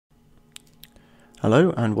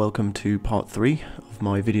Hello and welcome to part 3 of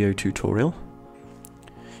my video tutorial.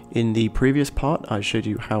 In the previous part I showed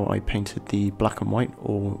you how I painted the black and white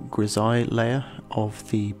or grisaille layer of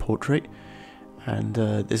the portrait, and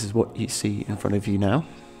this is what you see in front of you now.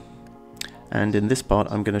 And in this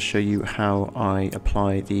part I'm going to show you how I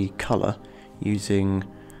apply the colour using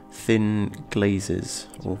thin glazes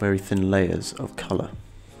or very thin layers of colour.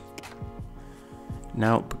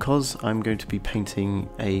 Now, because I'm going to be painting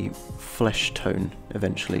a flesh tone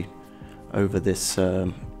eventually over this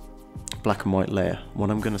black and white layer, what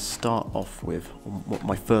I'm going to start off with, what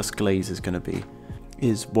my first glaze is going to be,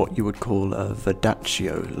 is what you would call a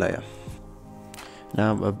verdaccio layer.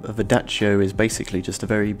 Now, a verdaccio is basically just a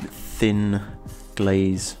very thin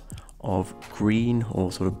glaze of green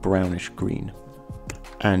or sort of brownish green.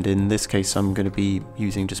 And in this case I'm going to be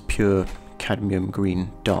using just pure cadmium green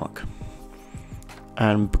dark.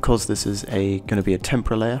 And because this is going to be a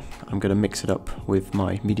tempera layer, I'm going to mix it up with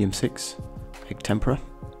my medium 6 egg tempera.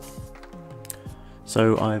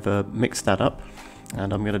 So I've mixed that up,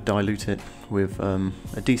 and I'm going to dilute it with a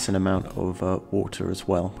decent amount of water as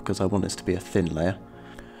well, because I want this to be a thin layer.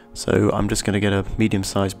 So I'm just going to get a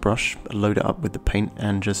medium-sized brush, load it up with the paint,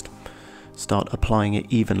 and just start applying it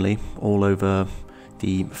evenly all over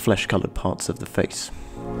the flesh-coloured parts of the face.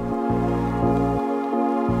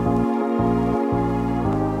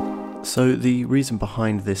 So the reason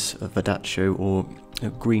behind this verdaccio or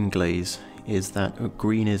green glaze is that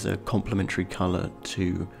green is a complementary colour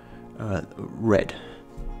to red,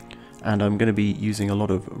 and I'm going to be using a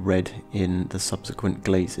lot of red in the subsequent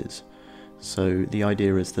glazes. So the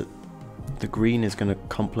idea is that the green is going to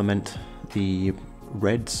complement the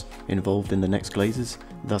reds involved in the next glazes,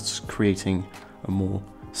 thus creating a more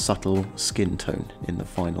subtle skin tone in the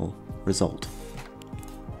final result.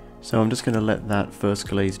 So I'm just going to let that first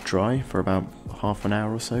glaze dry for about half an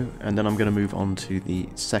hour or so, and then I'm going to move on to the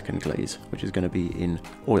second glaze, which is going to be in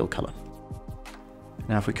oil colour.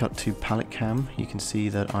 Now if we cut to palette cam, you can see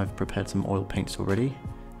that I've prepared some oil paints already.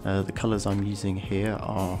 The colours I'm using here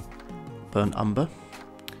are burnt umber,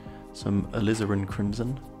 some alizarin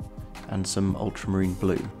crimson, and some ultramarine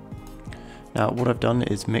blue. Now what I've done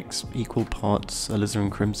is mix equal parts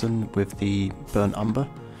alizarin crimson with the burnt umber,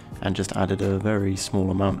 and just added a very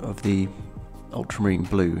small amount of the ultramarine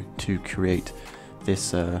blue to create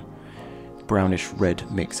this brownish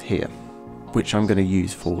red mix here, which I'm going to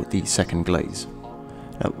use for the second glaze.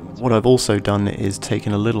 Now, what I've also done is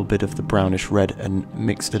taken a little bit of the brownish red and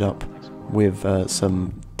mixed it up with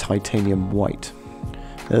some titanium white.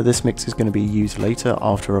 This mix is going to be used later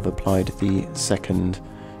after I've applied the second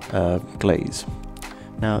glaze.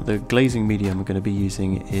 Now the glazing medium I'm going to be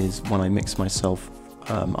using is one I mixed myself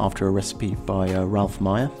after a recipe by Ralph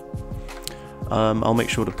Meyer. I'll make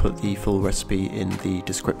sure to put the full recipe in the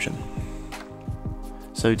description.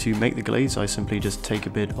 So to make the glaze, I simply just take a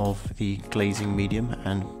bit of the glazing medium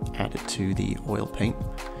and add it to the oil paint,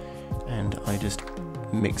 and I just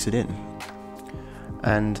mix it in.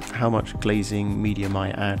 And how much glazing medium I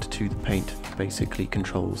add to the paint basically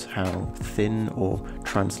controls how thin or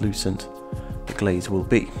translucent the glaze will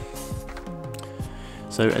be.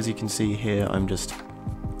 So as you can see here, I'm just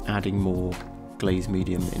adding more glaze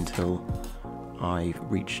medium until I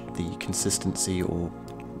reach the consistency or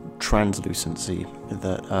translucency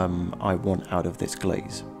that I want out of this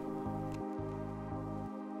glaze.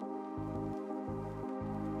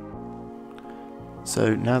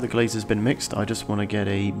 So now the glaze has been mixed, I just want to get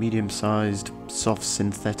a medium-sized soft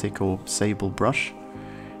synthetic or sable brush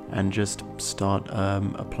and just start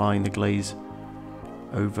applying the glaze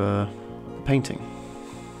over the painting.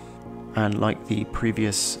 And like the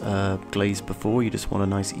previous glaze before, you just want a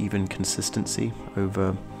nice even consistency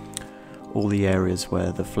over all the areas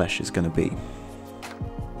where the flesh is going to be.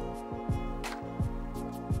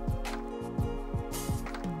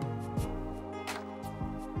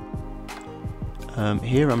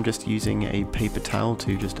 Here I'm just using a paper towel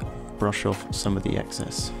to just brush off some of the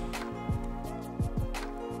excess.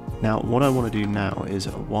 Now what I want to do now is,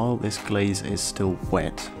 while this glaze is still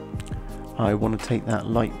wet, I want to take that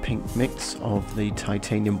light pink mix of the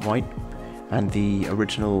titanium white and the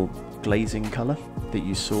original glazing colour that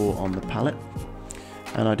you saw on the palette,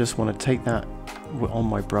 and I just want to take that on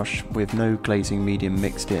my brush with no glazing medium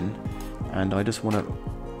mixed in, and I just want to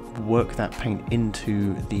work that paint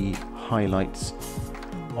into the highlights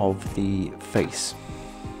of the face.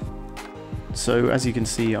 So as you can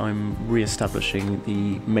see, I'm re-establishing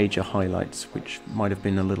the major highlights, which might have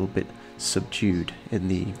been a little bit subdued in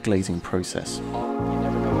the glazing process. You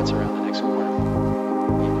never know what's around the next corner.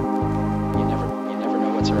 You never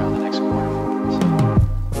know what's around the next corner.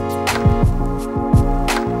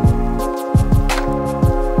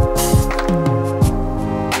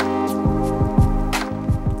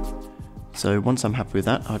 So once I'm happy with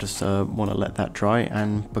that, I just want to let that dry,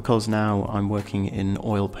 and because now I'm working in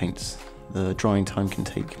oil paints, the drying time can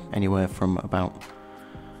take anywhere from about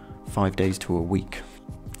 5 days to a week.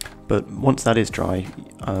 But once that is dry,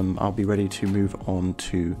 I'll be ready to move on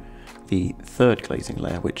to the third glazing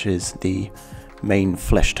layer, which is the main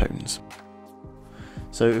flesh tones.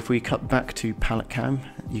 So if we cut back to palette cam,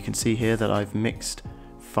 you can see here that I've mixed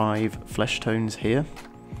 5 flesh tones here,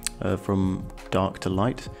 from dark to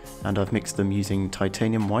light, and I've mixed them using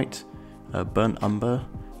titanium white, burnt umber,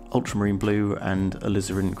 ultramarine blue, and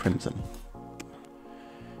alizarin crimson.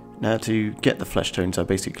 Now, to get the flesh tones, I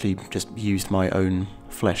basically just used my own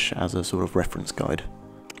flesh as a sort of reference guide.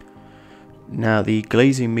 Now, the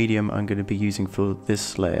glazing medium I'm going to be using for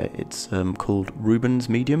this layer, it's called Rubens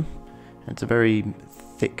Medium. It's a very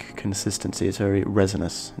thick consistency, it's very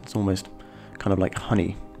resinous, it's almost kind of like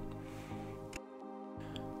honey.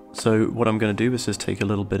 So what I'm going to do is just take a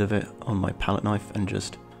little bit of it on my palette knife and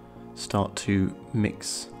just start to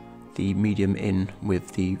mix the medium in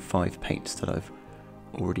with the 5 paints that I've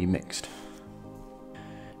already mixed.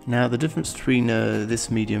 Now, the difference between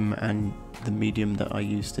this medium and the medium that I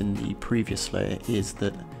used in the previous layer is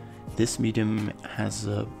that this medium has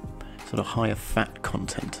a sort of higher fat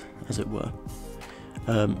content, as it were,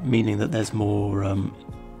 meaning that there's more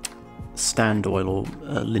stand oil or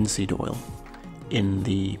linseed oil in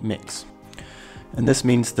the mix. And this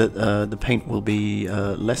means that the paint will be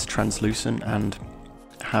less translucent and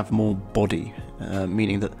have more body,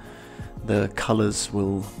 meaning that the colours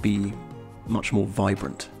will be much more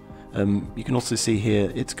vibrant. You can also see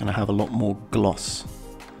here it's going to have a lot more gloss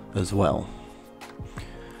as well.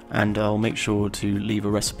 And I'll make sure to leave a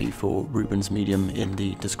recipe for Rubens Medium in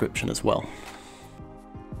the description as well.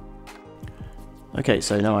 Okay,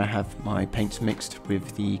 so now I have my paints mixed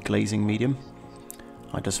with the glazing medium.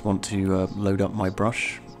 I just want to load up my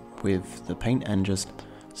brush with the paint and just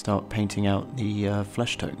start painting out the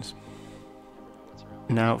flesh tones.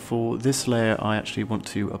 Now, for this layer I actually want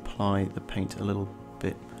to apply the paint a little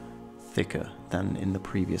bit thicker than in the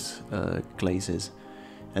previous glazes,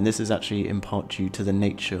 and this is actually in part due to the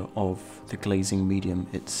nature of the glazing medium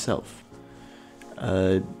itself.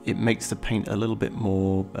 It makes the paint a little bit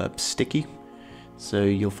more sticky, so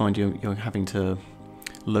you'll find you're having to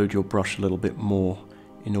load your brush a little bit more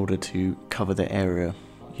in order to cover the area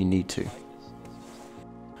you need to.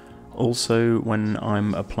 Also, when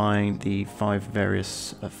I'm applying the 5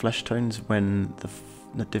 various flesh tones, when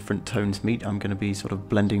the different tones meet, I'm going to be sort of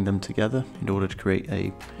blending them together in order to create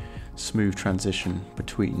a smooth transition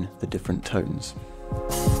between the different tones.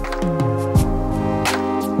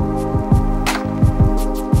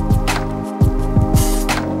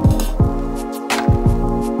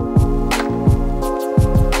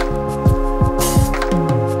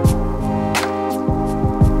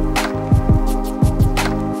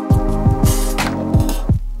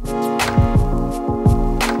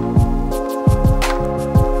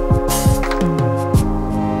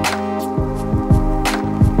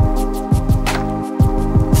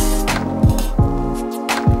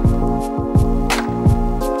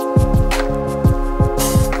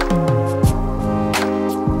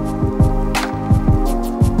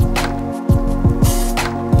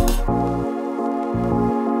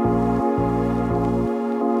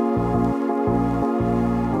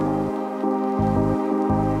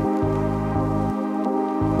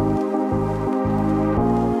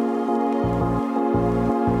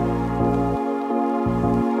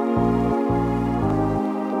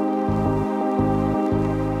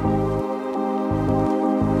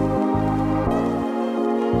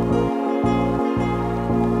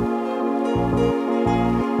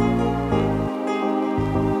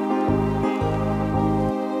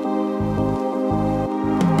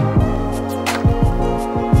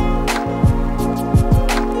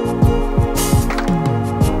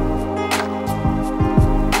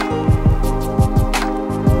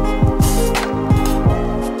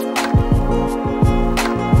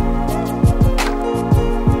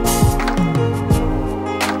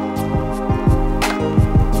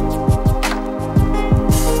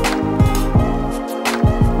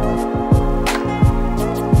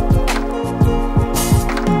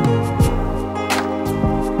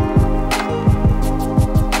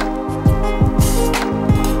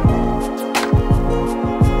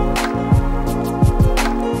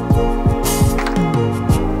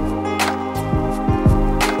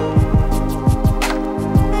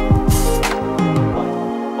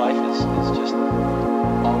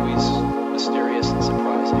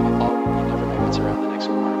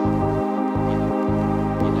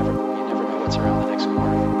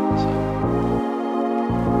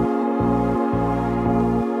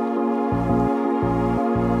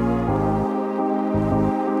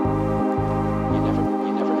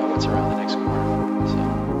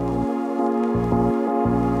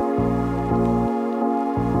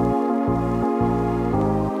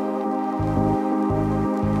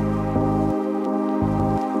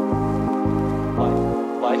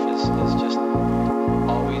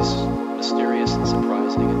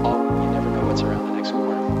 surprising at all. You never know what's around the next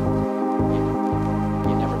corner.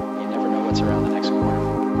 You never know what's around the next corner.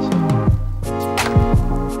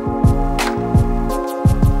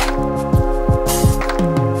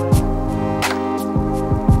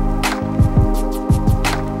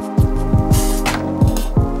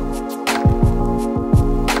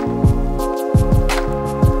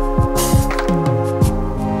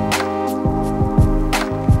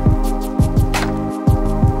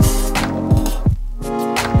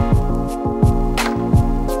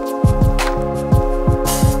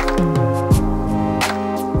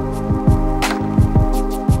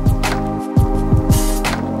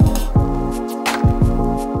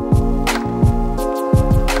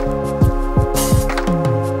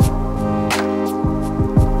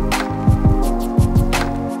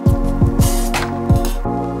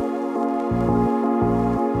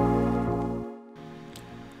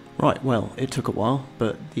 Right, well, it took a while,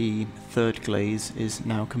 but the third glaze is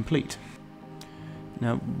now complete.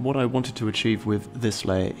 Now, what I wanted to achieve with this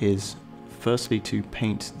layer is firstly to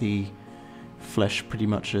paint the flesh pretty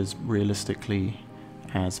much as realistically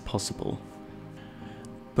as possible.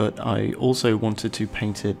 But I also wanted to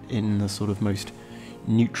paint it in the sort of most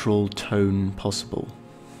neutral tone possible.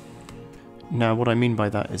 Now, what I mean by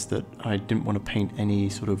that is that I didn't want to paint any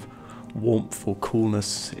sort of warmth or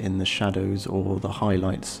coolness in the shadows or the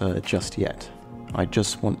highlights just yet. I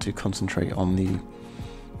just want to concentrate on the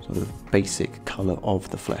sort of basic colour of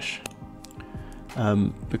the flesh.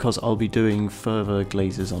 Because I'll be doing further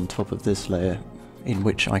glazes on top of this layer in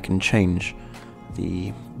which I can change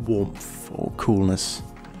the warmth or coolness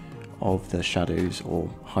of the shadows or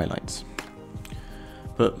highlights.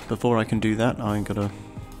 But before I can do that, I'm gonna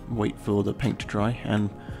wait for the paint to dry, and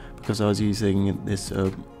because I was using this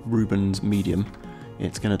Rubens Medium,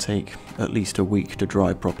 it's going to take at least a week to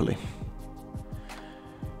dry properly.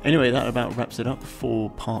 Anyway, that about wraps it up for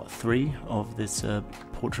part 3 of this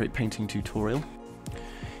portrait painting tutorial.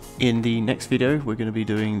 In the next video, we're going to be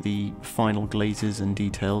doing the final glazes and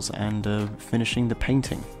details and finishing the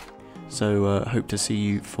painting. So hope to see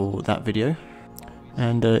you for that video.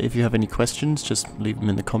 And if you have any questions, just leave them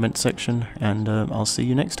in the comment section, and I'll see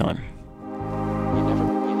you next time. You never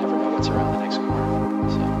know what's around